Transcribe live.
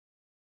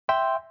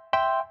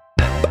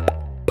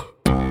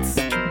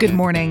Good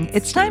morning.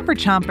 It's time for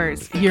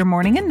Chompers, your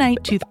morning and night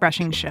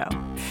toothbrushing show.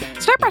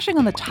 Start brushing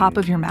on the top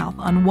of your mouth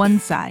on one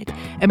side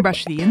and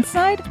brush the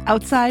inside,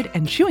 outside,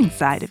 and chewing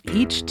side of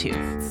each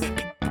tooth.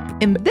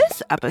 In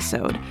this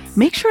episode,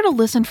 make sure to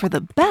listen for the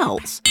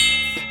bells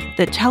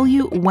that tell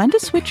you when to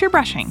switch your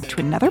brushing to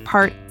another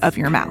part of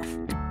your mouth.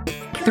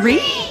 3,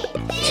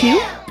 2,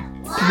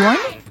 1,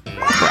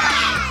 brush.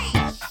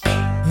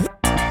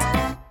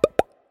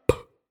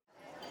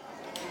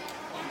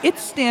 It's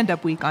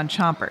Stand-Up week on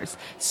Chompers,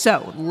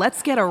 so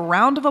let's get a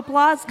round of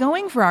applause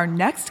going for our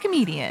next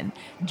comedian,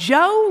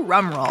 Joe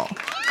Rumrill.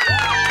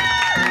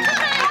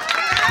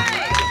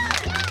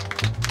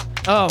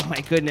 Oh my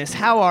goodness,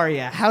 how are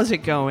you? How's it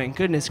going?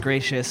 Goodness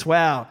gracious,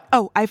 wow.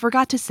 Oh, I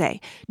forgot to say,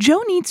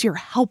 Joe needs your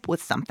help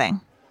with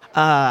something.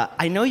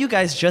 I know you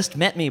guys just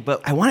met me,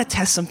 but I want to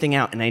test something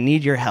out and I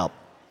need your help.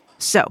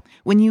 So,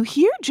 when you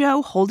hear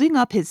Joe holding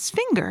up his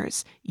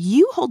fingers,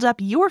 you hold up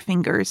your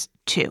fingers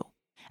too.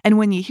 And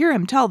when you hear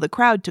him tell the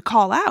crowd to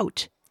call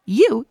out,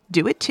 you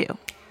do it too.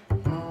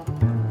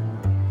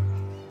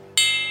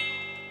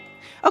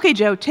 Okay,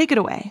 Joe, take it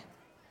away.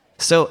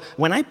 So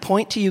when I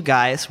point to you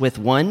guys with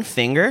one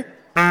finger,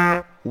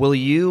 will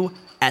you,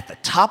 at the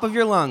top of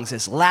your lungs,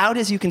 as loud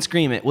as you can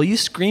scream it, will you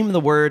scream the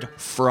word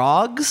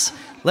frogs?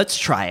 Let's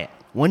try it.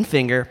 One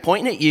finger,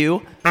 pointing at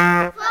you.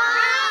 Frogs!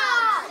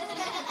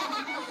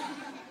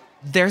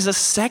 There's a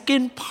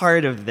second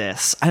part of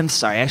this. I'm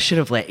sorry, I should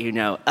have let you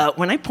know.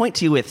 When I point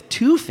to you with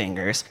two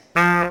fingers,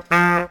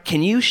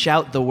 can you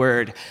shout the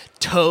word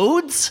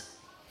toads?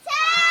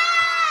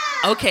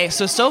 Toads! Okay,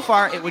 so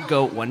far it would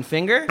go one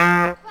finger,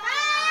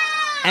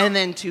 and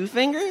then two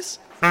fingers.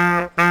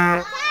 All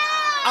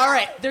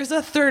right, there's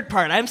a third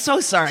part. I'm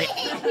so sorry.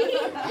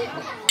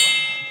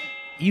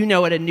 You know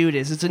what a newt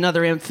is. It's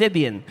another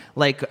amphibian,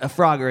 like a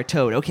frog or a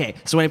toad. Okay,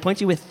 so when I point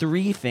to you with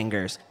three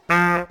fingers,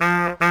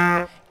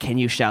 can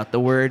you shout the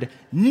word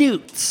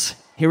newts?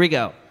 Here we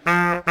go.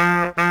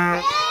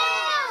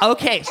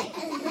 Okay,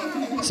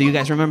 so you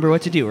guys remember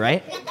what to do,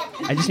 right?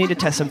 I just need to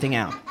test something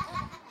out.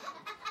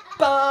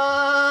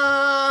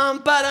 Bum,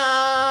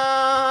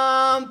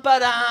 ba-dum,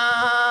 ba-dum,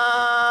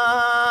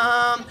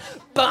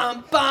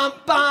 bum, bum,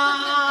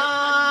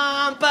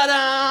 bum,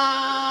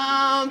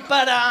 ba-dum,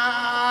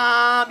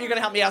 ba-dum. You're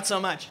gonna help me out so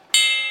much.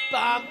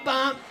 Bum,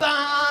 bum,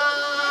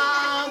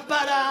 bum,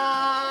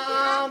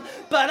 ba-dum,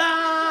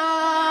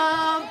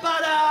 ba-dum,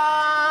 ba-dum,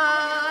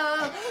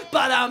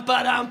 ba-dum,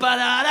 ba-dum,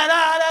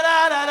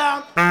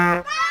 ba-da-da-da-da-da-da-dum.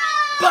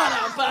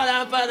 Ba-dum,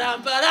 ba-dum,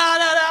 ba-dum,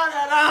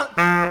 ba-da-da-da-da-dum.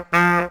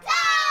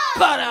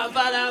 Ba-dum,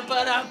 ba-dum,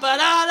 ba-dum,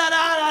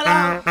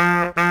 ba-da-da-da-da-dum.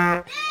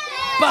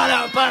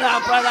 Ba-dum,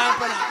 ba-dum, ba-dum,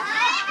 ba-dum.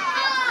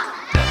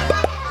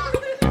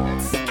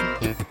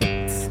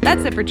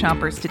 That's it for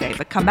Chompers today,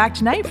 but come back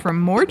tonight for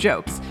more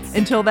jokes.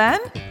 Until then,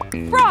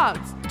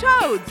 frogs,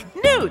 toads,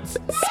 newts,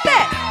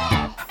 spit!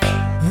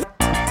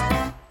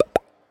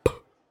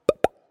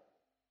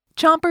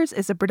 Chompers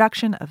is a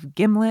production of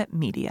Gimlet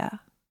Media.